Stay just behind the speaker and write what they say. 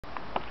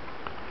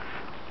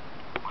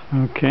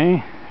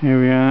Okay,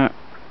 here we are,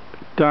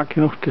 dark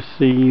enough to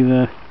see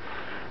the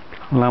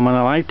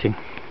laminar lighting.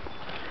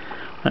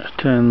 Let's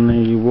turn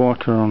the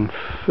water on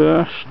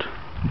first,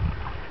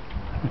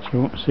 which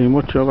you won't see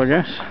much of, I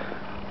guess.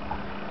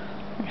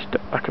 Let me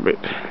step back a bit.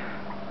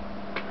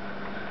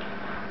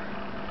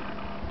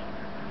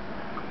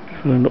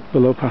 Filling up the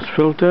low pass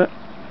filter,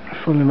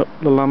 filling up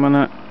the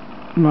laminar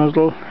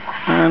nozzle,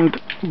 and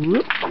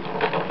whoop,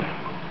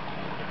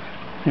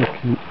 you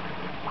can.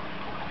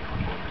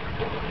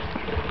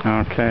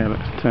 Okay,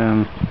 let's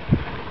turn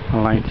the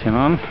lighting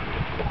on.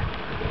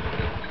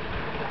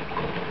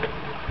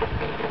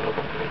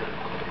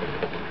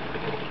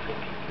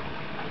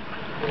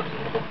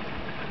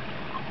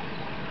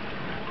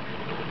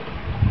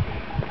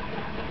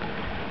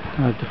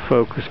 Hard to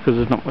focus because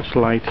there's not much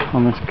light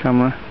on this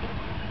camera.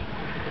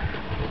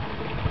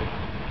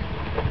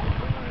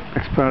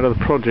 Next part of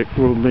the project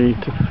will be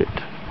to fit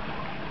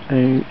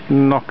a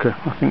knocker.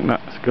 I think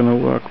that's going to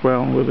work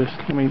well with this.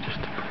 Let me just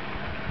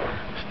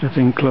step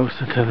in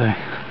closer to the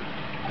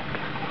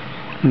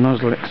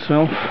nozzle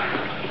itself.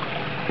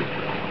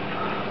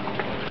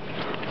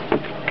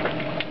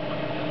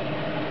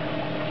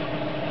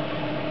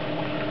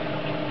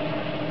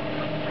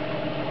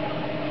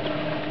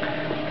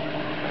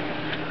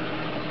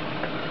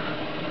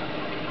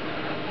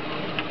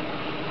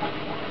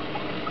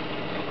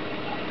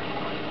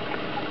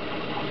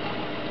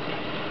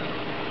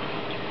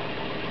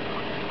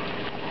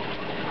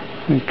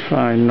 Let me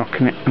try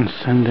knocking it and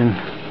sending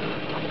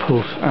a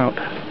pulse out.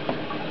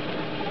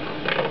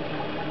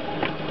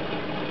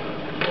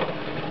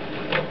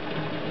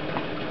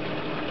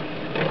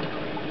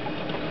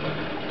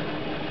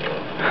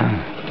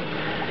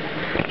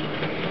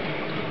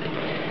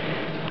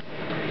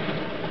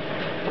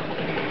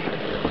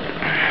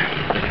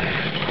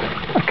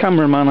 A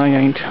cameraman I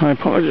ain't, I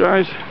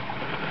apologise.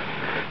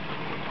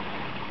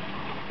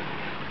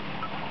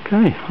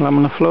 Okay,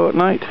 laminar flow at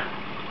night.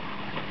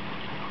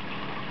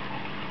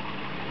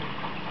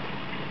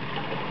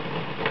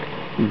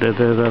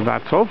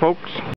 That's all, folks.